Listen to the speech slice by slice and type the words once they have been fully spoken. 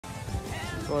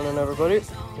Morning everybody.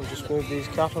 We'll just move these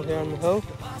cattle here on the hill.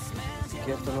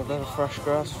 Give them a bit of fresh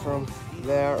grass from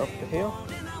there up the hill.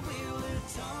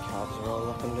 Calves are all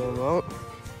looking doing well.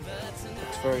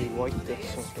 Looks very white,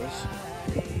 this one does.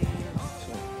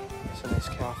 So it's a nice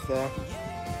calf there.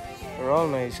 They're all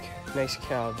nice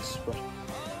calves, but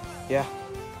yeah.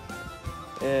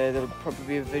 There'll probably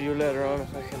be a video later on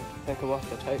if I can think of what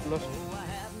to title it.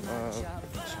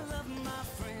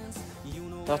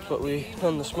 That's what we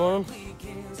done this morning.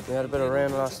 We had a bit of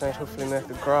rain last night, hopefully make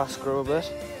the grass grow a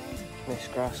bit. Nice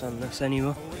grass on this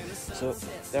anyway. So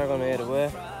they're going to eat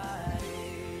away.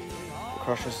 The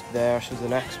crusher's there, so the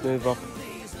next move up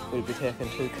we'll be taking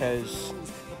two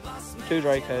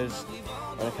dry cows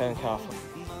and a cow and calf.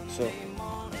 So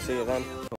see you then.